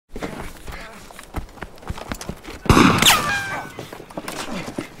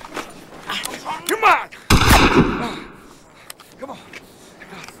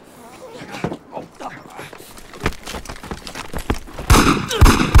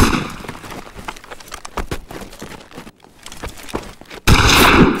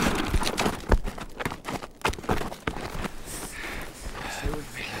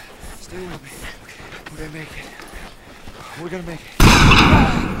gonna make it.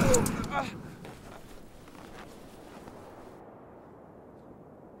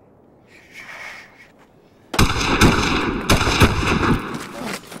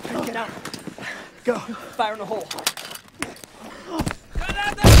 Get out. Go. Fire in the hole.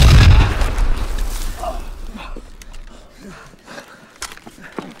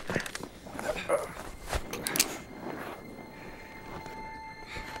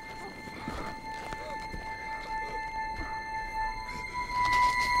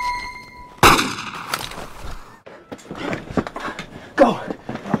 Go.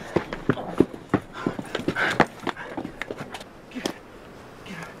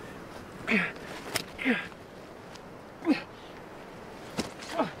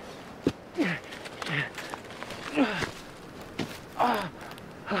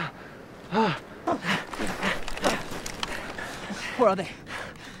 Where are they?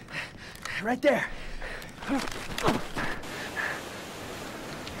 Right there.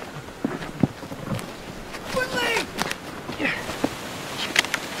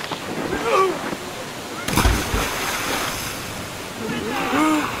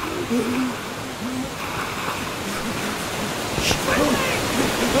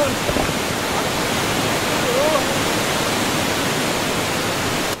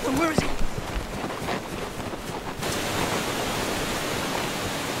 Where is he?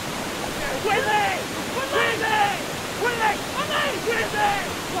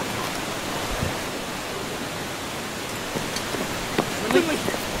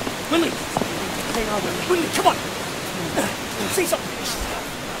 Winley! Hang on, Winley. Winley, come on! Say something!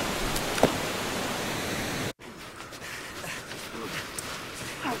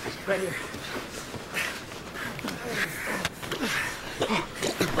 Right here.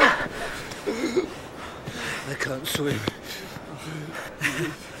 I can't swim.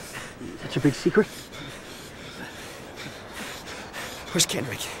 That's your big secret? Where's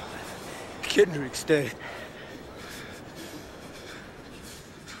Kendrick? Kendrick's dead.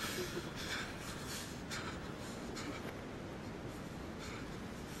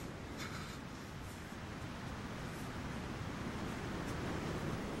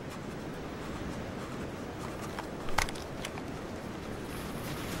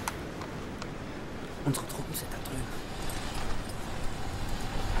 Unsere Truppen sind da drüben.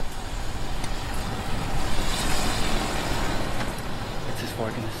 Jetzt ist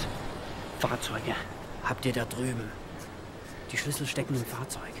Folgendes. Fahrzeuge habt ihr da drüben. Die Schlüssel stecken im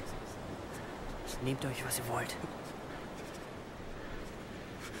Fahrzeug. Nehmt euch, was ihr wollt.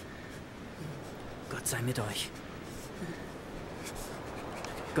 Gott sei mit euch.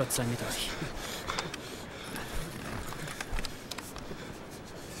 Gott sei mit euch.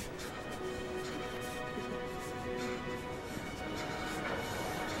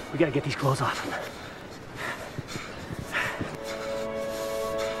 We gotta get these clothes off him.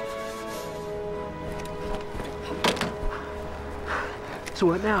 So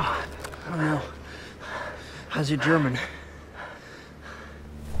what now? I don't know. How's your German?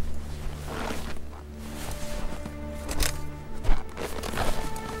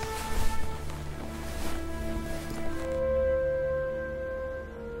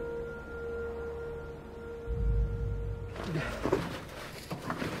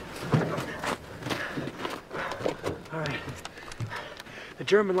 All right. The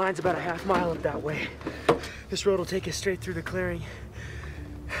German line's about a half-mile up that way. This road will take us straight through the clearing.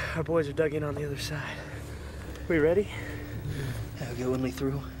 Our boys are dug in on the other side. We ready? Yeah, I'll get Winley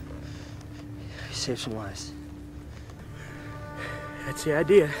through. Save some lives. That's the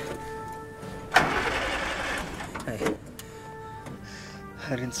idea. Hey,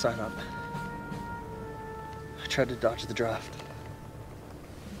 I didn't sign up. I tried to dodge the draft.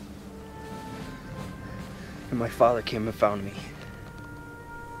 And my father came and found me.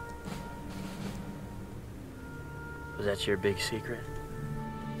 Was that your big secret?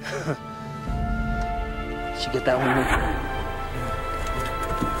 Did you get that one?